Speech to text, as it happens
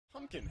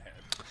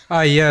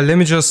Yeah, let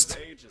me just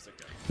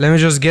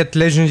get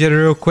legendary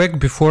real quick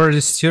before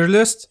this tier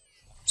list,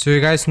 so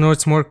you guys know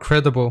it's more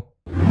credible.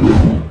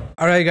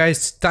 Alright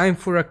guys, time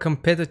for a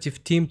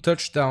competitive team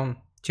touchdown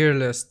tier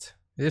list.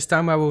 This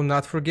time I will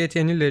not forget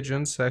any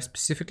legends. I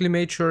specifically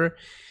made sure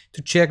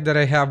to check that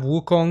I have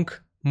Wukong,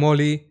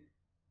 Molly,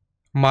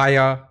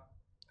 Maya.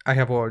 I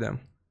have all of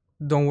them.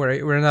 Don't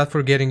worry, we're not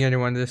forgetting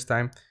anyone this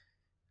time.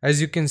 As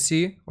you can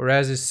see, or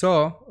as you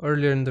saw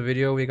earlier in the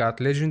video, we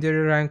got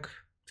legendary rank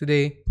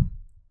today.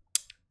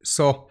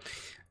 So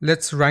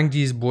let's rank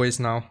these boys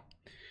now.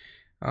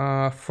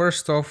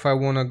 First off, I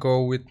wanna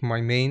go with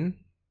my main.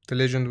 The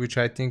legend which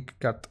I think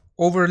got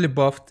overly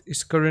buffed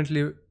is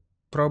currently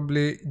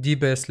probably the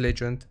best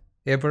legend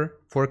ever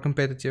for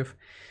competitive.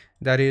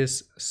 That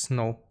is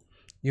Snow.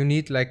 You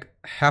need like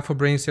half a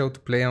brain cell to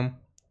play him.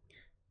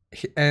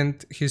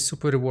 And he's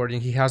super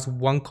rewarding. He has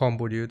one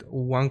combo, dude.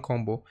 One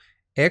combo.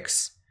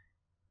 X,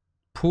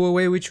 pull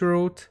away with your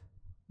ult,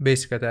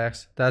 basic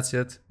attacks. That's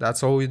it.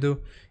 That's all you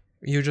do.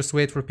 You just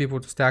wait for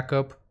people to stack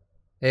up.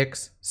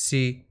 X,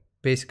 C,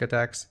 basic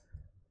attacks.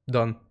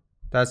 Done.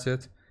 That's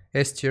it.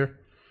 S tier.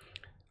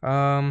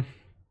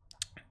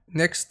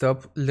 Next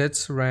up,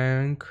 let's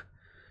rank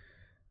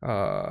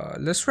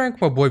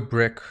my boy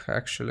Brick,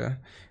 actually.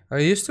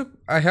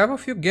 I have a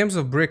few games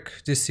of Brick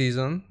this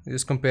season,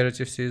 this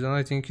competitive season.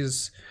 I think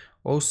he's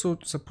also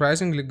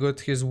surprisingly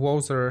good. His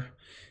walls are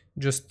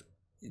just,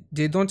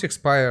 they don't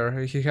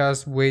expire. He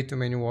has way too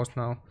many walls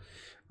now.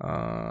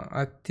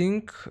 I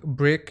think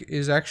Brick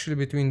is actually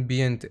between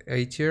B and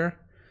A tier.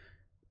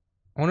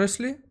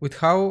 Honestly,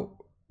 with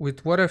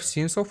what I've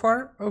seen so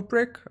far of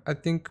Brick, I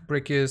think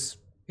Brick is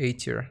A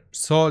tier.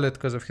 Solid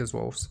because of his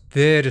walls.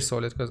 Very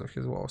solid because of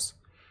his walls.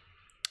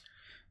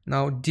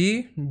 Now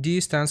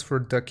D stands for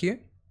Ducky.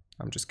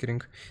 I'm just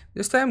kidding.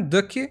 This time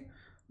Ducky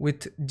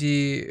with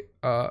the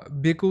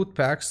big ult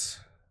packs,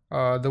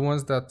 the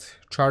ones that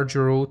charge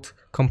your ult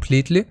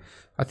completely.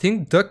 I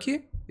think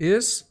Ducky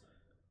is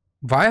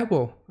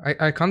viable.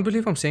 I can't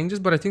believe I'm saying this,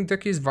 but I think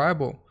Ducky is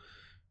viable.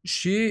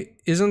 She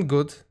isn't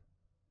good,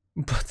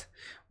 but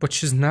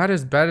she's not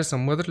as bad as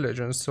some other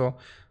legends. So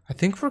I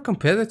think for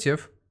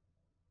competitive,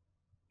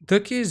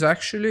 Ducky is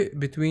actually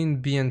between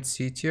B and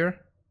C tier.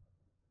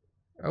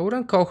 I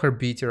wouldn't call her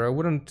B tier. I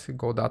wouldn't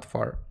go that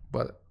far,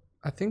 but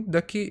I think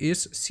Ducky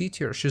is C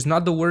tier. She's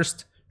not the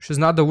worst. She's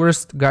not the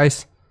worst,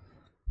 guys.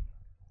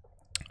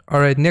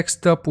 Alright,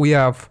 next up we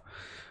have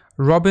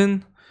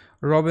Robin.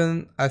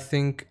 Robin, I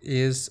think,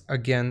 is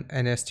again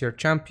an S tier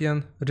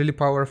champion. Really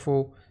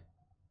powerful.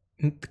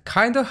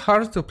 Kinda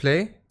hard to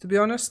play, to be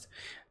honest.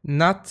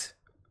 Not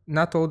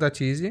all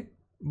that easy,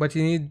 but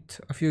you need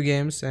a few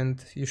games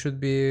and you should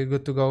be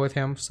good to go with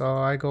him. So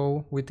I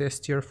go with S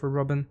tier for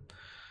Robin.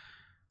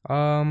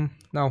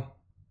 Now,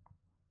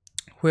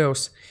 who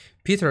else?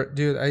 Peter,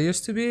 dude, I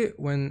used to be,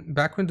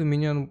 back when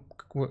Dominion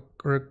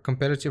or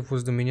competitive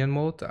was Dominion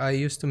mode, I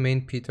used to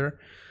main Peter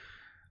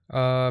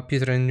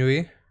and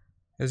Nui,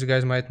 as you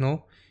guys might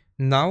know.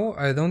 Now,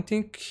 I don't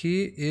think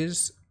he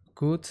is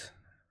good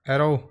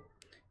at all.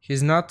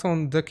 He's not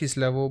on Ducky's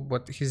level,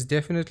 but he's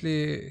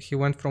definitely, he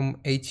went from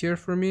A tier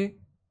for me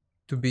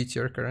to B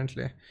tier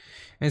currently.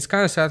 And it's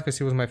kind of sad because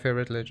he was my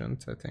favorite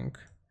legend, I think.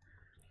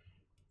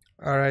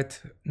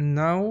 Alright,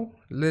 now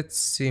let's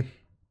see.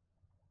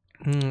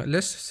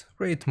 Let's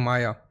rate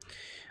Maya.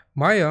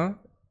 Maya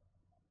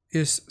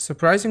is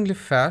surprisingly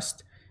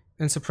fast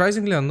and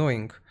surprisingly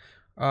annoying.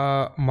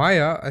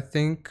 Maya, I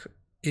think,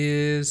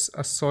 is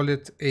a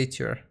solid A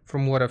tier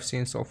from what I've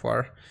seen so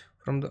far,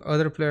 from the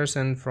other players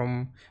and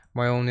from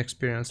my own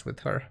experience with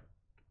her.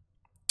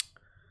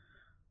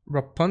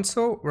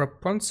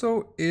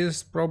 Rapunzel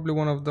is probably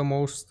one of the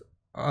most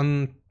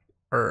underused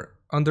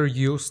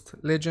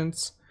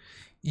legends.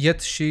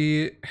 Yet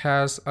she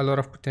has a lot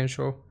of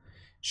potential.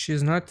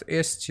 She's not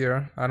S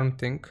tier, I don't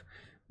think,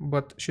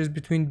 but she's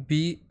between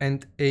B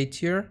and A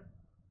tier.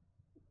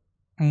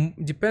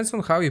 Depends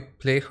on how you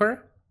play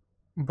her,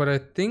 but I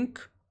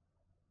think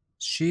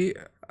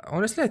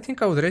honestly, I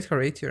think I would rate her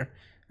A tier.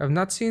 I've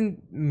not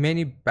seen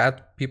many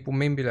bad people,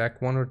 maybe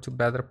like one or two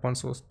bad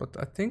Rapunzels, but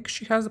I think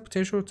she has the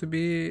potential to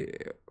be,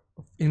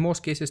 in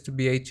most cases, to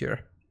be A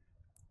tier.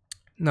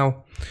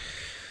 Now,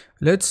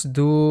 let's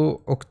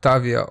do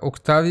Octavia.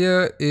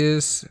 Octavia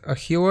is a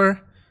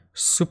healer,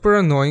 super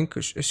annoying.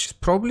 She's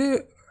probably,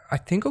 I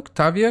think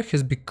Octavia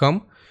has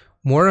become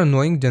more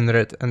annoying than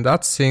Red, and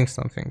that's saying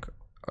something.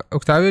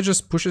 Octavia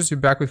just pushes you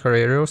back with her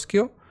aerial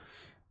skill.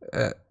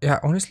 Yeah,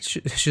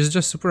 honestly, she's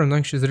just super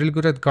annoying. She's really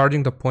good at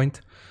guarding the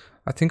point.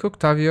 I think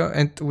Octavia,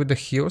 and with the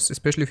heals,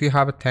 especially if you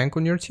have a tank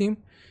on your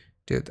team,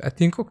 dude, I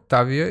think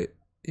Octavia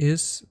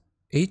is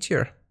A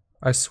tier.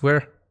 I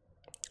swear.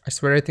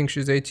 I think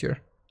she's A tier.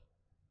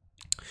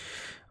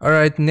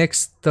 Alright,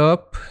 next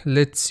up,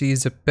 let's see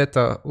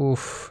Zepeta.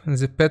 Oof,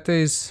 Zepeta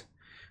is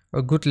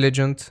a good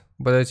legend,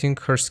 but I think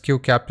her skill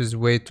cap is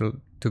way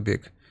too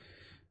big.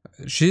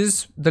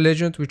 She's the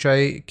legend which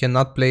I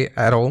cannot play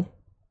at all.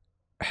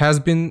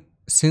 Has been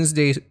since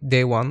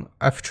day one.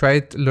 I've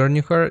tried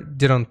learning her,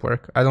 didn't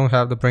work. I don't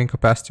have the brain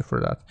capacity for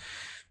that.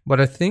 But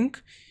I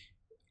think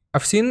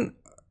I've seen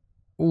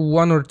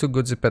one or two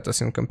good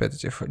Zepetas in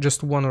competitive,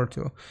 just one or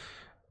two.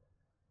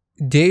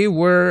 They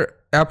were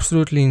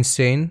absolutely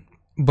insane,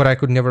 but I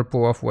could never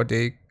pull off what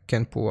they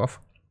can pull off.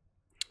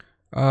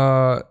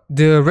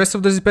 The rest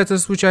of the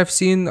Zepetas which I've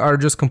seen are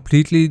just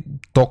completely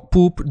dog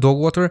poop, dog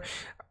water.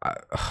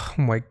 Oh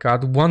my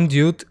god, one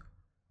dude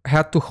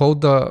had to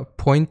hold the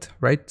point,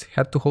 right?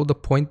 Had to hold the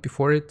point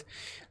before it.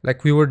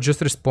 Like we were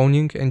just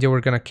respawning and they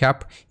were gonna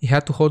cap. He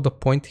had to hold the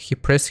point. He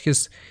pressed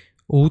his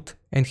ult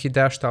and he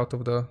dashed out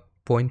of the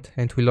point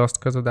and we lost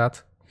because of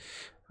that.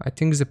 I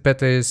think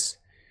Zepeta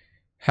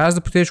has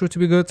the potential to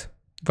be good,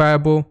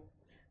 viable,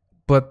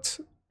 but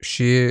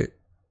she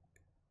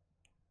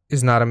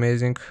is not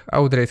amazing. I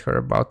would rate her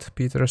about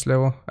Peter's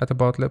level,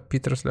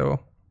 Peter's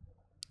level.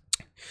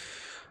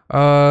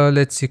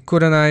 Let's see,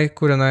 Kurenai.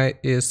 Kurenai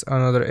is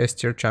another S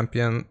tier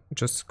champion,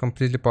 just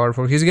completely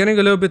powerful. He's getting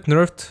a little bit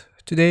nerfed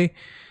today,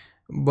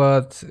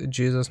 but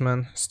Jesus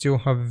man,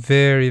 still a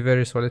very,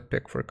 very solid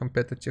pick for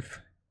competitive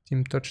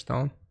team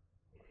touchdown.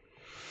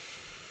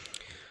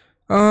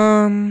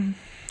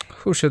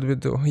 Who should we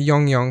do?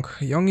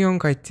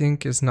 Young I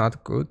think is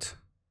not good.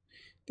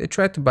 They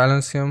tried to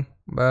balance him,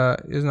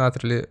 but he's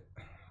not really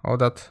all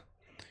that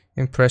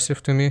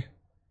impressive to me.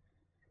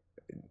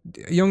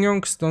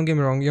 Youngs, don't get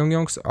me wrong,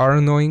 Youngs are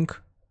annoying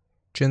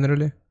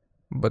generally,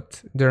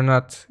 but they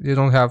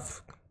don't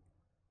have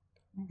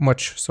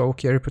much solo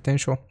carry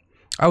potential.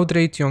 I would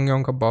rate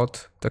Young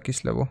about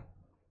Taki's level.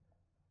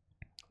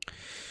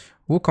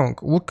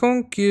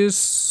 Wukong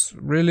is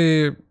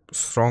really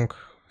strong.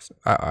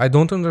 I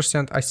don't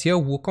understand. I see a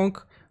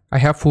Wukong, I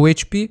have full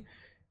HP,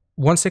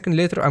 1 second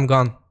later I'm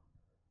gone.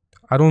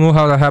 I don't know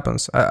how that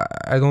happens.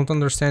 I don't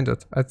understand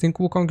it. I think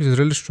Wukong is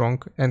really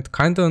strong and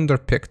kinda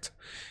underpicked.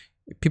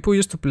 People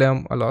used to play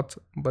him a lot,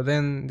 but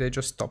then they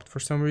just stopped for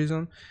some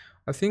reason.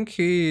 I think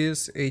he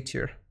is A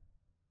tier.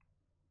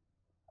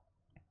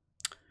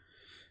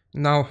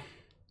 Now,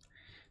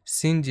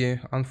 Cindy.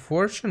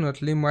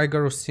 Unfortunately, my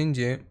girl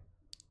Cindy,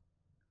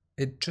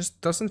 it just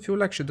doesn't feel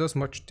like she does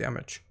much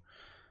damage.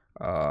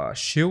 I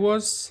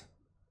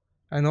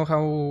know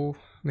how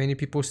many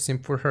people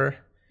simp for her.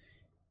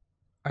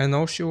 I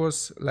know she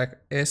was like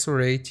S or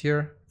A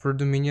tier for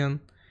Dominion,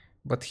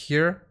 but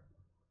here,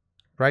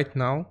 right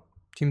now,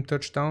 team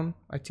touchdown,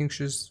 I think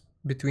she's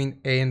between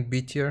A and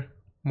B tier,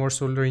 more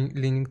so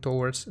leaning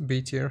towards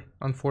B tier,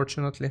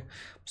 unfortunately.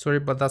 Sorry,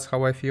 but that's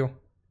how I feel.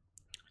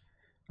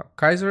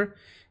 Kaiser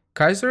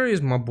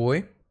is my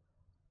boy.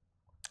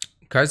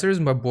 Kaiser is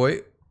my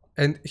boy,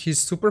 and he's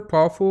super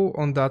powerful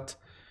on that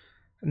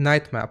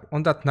night map.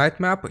 On that night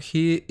map,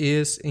 he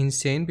is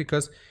insane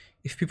because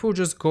if people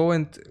just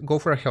go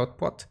for a health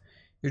pot,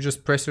 you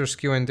just press your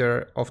skill and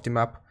they're off the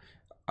map.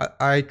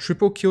 I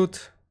triple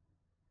killed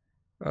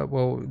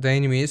the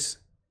enemies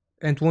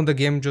and won the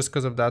game just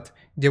because of that.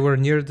 They were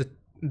near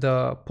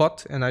the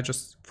pot and I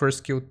just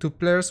first killed 2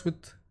 players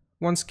with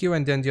 1 skill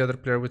and then the other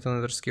player with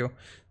another skill.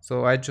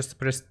 So I just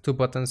pressed 2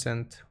 buttons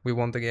and we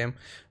won the game.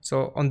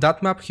 So on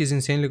that map he's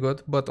insanely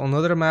good, but on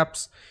other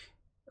maps,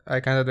 I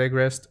kind of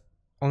digressed.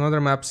 On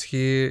other maps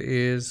he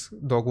is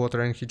dog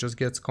water and he just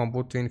gets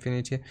comboed to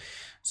infinity.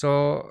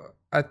 So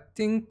I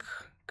think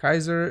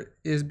Kaiser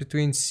is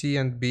between C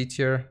and B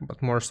tier,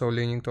 but more so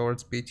leaning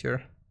towards B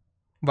tier.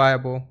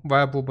 Viable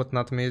but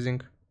not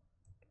amazing.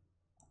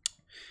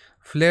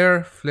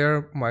 Flare,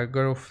 my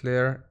girl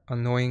Flare,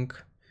 annoying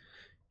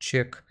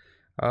chick.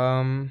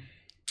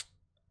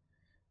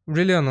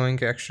 Really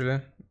annoying actually.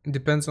 It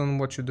depends on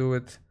what you do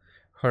with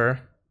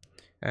her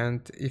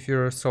and if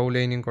you're soul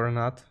laning or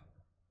not.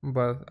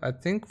 But I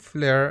think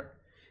Flare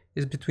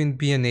is between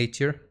B and A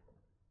tier.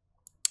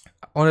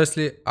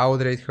 Honestly, I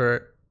would rate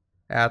her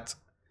at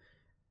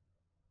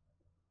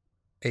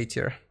A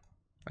tier.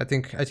 I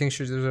think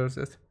she deserves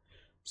it.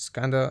 She's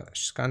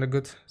kinda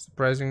good,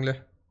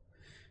 surprisingly.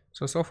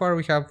 So far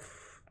we have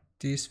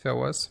these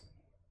fellas.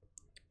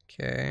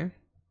 Okay.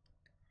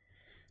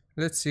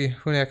 Let's see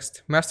who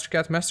next.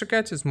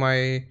 Mastercat is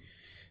my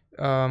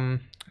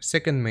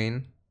second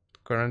main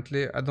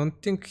currently. I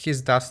don't think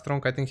he's that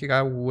strong. I think he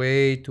got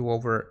way too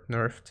over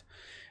nerfed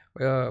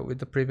with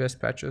the previous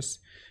patches.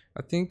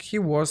 I think he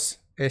was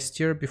S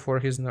tier before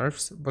his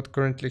nerfs, but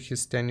currently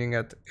he's standing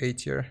at A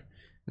tier.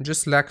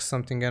 Just lacks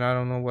something and I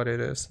don't know what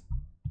it is.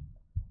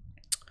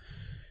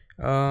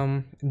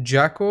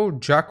 Jacko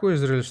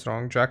is really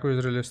strong.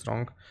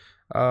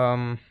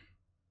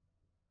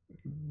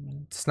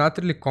 It's not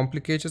really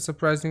complicated,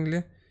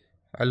 surprisingly.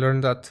 I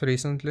learned that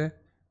recently.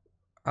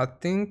 I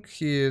think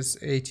he is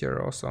A tier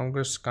also. I'm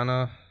just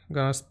gonna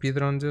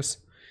speedrun this.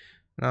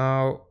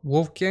 Now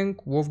Wolfgang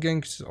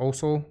is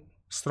also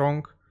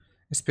strong,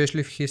 especially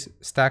if he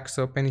stacks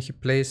up and he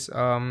plays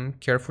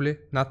carefully,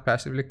 not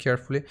passively,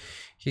 carefully.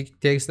 He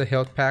takes the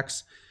health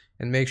packs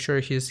and makes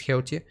sure he's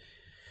healthy.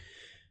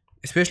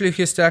 Especially if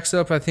he stacks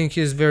up, I think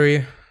he's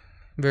very,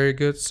 very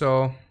good.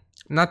 So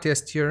not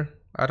S tier,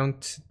 I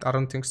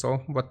don't think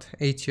so, but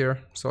A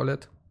tier,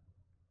 solid.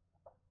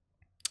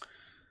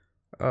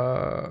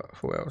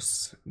 Who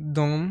else?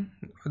 Don,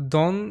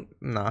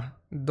 nah,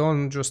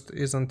 Dawn just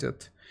isn't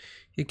it.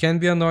 He can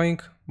be annoying,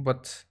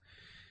 but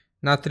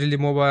not really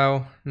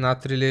mobile,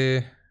 not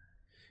really,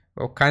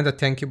 well, kind of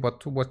tanky,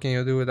 but what can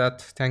you do with that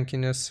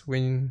tankiness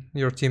when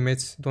your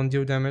teammates don't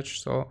deal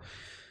damage? So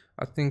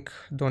I think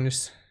Dawn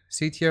is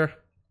C tier.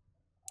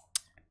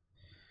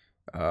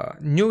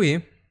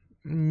 Nui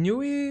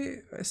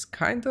is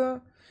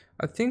kinda,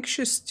 I think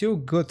she's still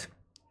good.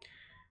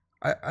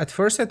 At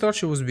first I thought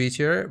she was B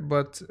tier,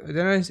 but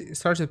then I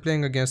started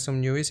playing against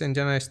some Nuis, and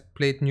then I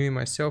played Nui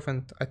myself,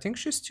 and I think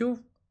she's still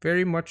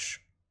very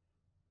much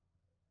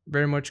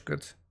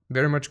good.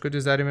 Very much good,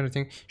 is that even a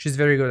thing? She's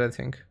very good, I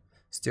think,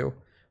 still.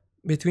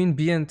 Between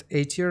B and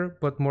A tier,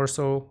 but more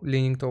so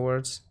leaning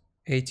towards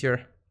A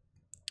tier.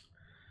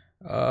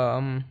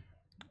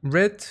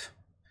 Red,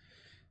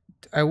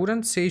 I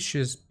wouldn't say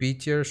she's B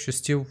tier, she's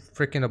still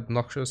freaking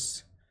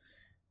obnoxious.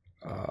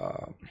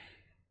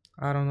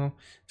 I don't know.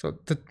 So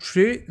the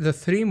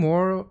three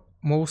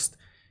most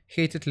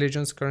hated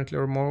legends currently,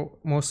 or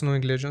most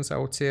annoying legends, I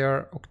would say,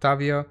 are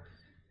Octavia,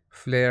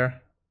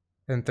 Flare,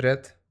 and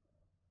Red.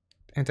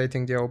 And I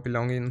think they all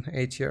belong in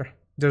A tier.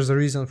 There's a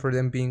reason for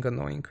them being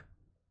annoying.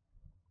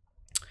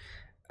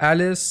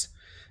 Alice,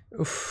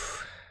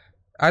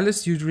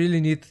 Alice, you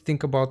really need to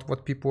think about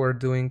what people are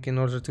doing in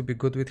order to be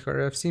good with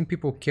her. I've seen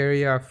people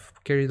carry, I've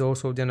carried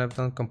also, then I've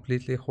done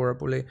completely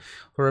horribly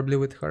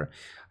with her.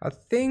 I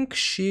think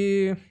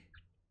she...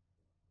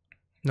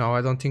 No,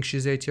 I don't think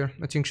she's A tier.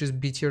 I think she's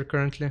B tier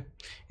currently.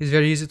 It's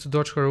very easy to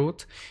dodge her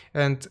ult,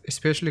 and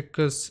especially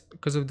because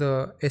of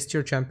the S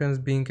tier champions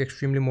being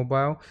extremely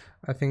mobile,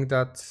 I think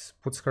that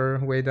puts her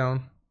way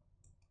down.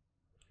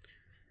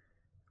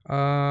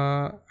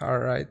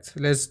 Alright,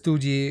 let's do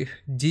the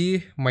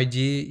D. My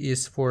D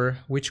is for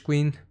Witch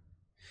Queen.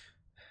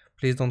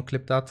 Please don't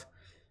clip that.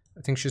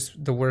 I think she's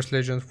the worst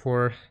legend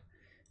for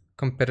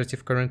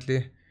competitive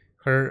currently.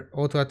 Her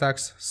auto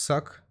attacks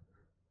suck.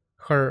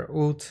 Her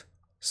ult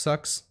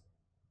sucks.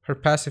 Her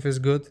passive is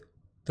good,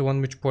 the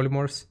one which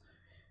polymorphs.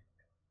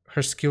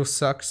 Her skill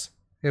sucks.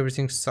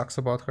 Everything sucks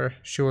about her.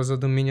 She was a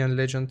Dominion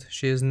legend.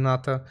 She is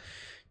not a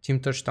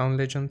Team Touchdown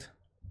legend.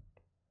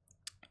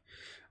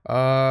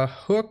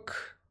 Hook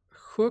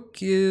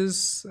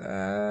is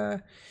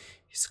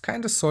he's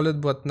kind of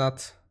solid, but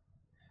not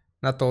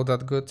all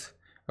that good.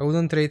 I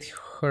wouldn't rate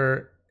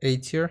her A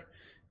tier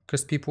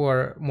because people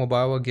are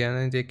mobile again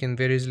and they can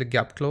very easily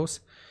gap close,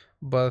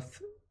 but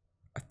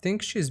I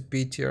think she's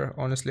B tier,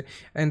 honestly.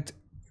 And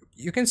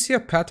you can see a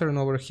pattern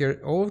over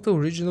here. All of the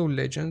original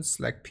legends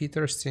like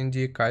Peter,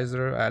 Cindy,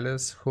 Kaiser,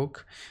 Alice,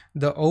 Hook,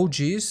 the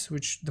OGs,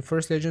 the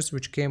first legends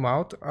which came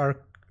out,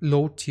 are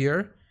low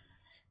tier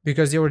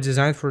because they were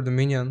designed for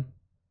Dominion.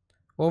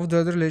 All of the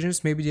other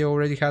legends, maybe they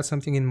already had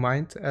something in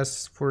mind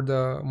as for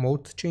the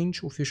mode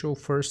change, official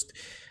first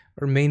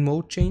or main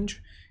mode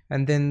change,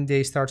 and then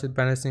they started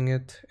balancing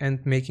it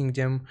and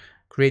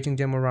creating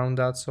them around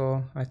that.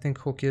 So I think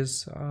Hook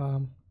is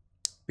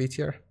B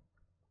tier.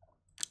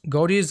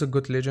 Gaudi is a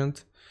good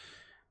legend.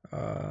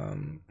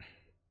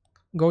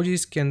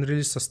 Gaudis can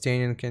really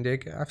sustain and can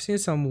take. I've seen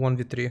some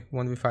 1v3,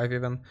 1v5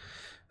 even.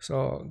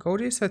 So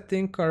Gaudis I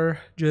think are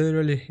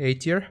generally A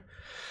tier.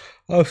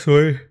 Oh,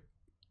 sorry.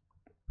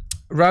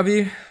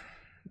 Ravi,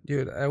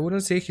 dude, I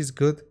wouldn't say he's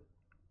good.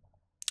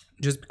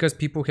 Just because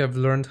people have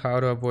learned how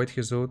to avoid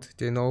his ult.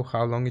 They know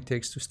how long it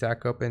takes to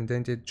stack up and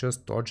then they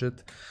just dodge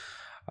it.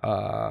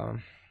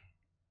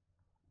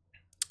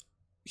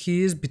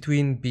 He is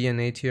between B and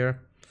A tier.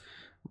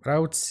 But I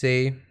would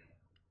say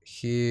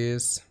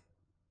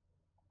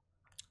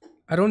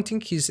I don't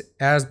think he's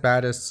as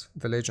bad as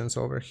the legends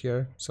over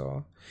here.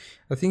 So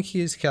I think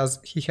he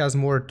has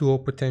more duo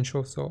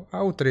potential. So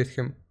I would rate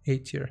him A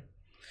tier.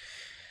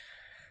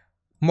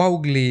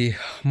 Molly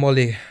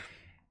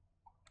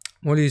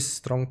is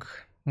strong.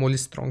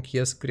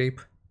 Yes,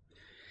 Grape.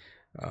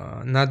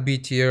 Not B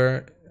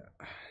tier,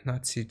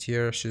 not C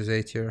tier, she's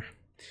A tier.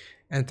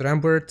 And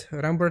Rambert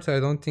I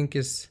don't think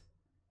is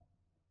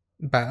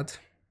bad.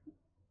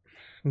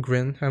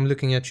 Grin, I'm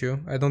looking at you.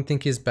 I don't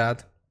think he's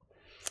bad.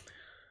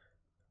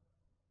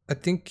 I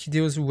think he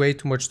deals way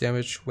too much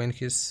damage when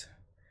he's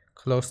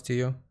close to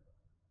you.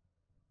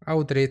 I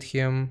would rate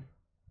him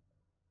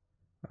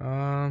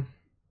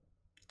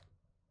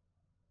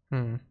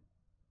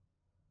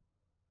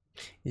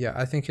yeah,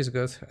 I think he's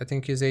good. I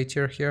think he's A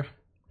tier here.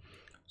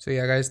 So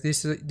yeah, guys,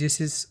 this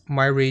is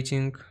my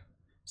rating.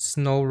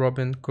 Snow,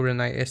 Robin,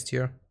 Kurenai, S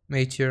tier,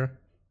 A tier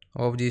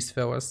of these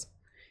fellas.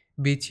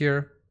 B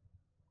tier,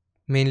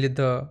 mainly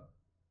the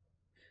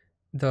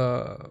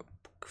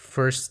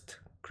first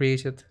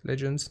created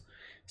legends.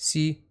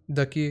 C,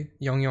 Ducky,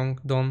 Young,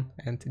 Don,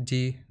 and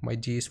D, my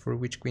D is for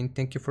Witch Queen.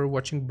 Thank you for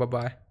watching. Bye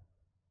bye.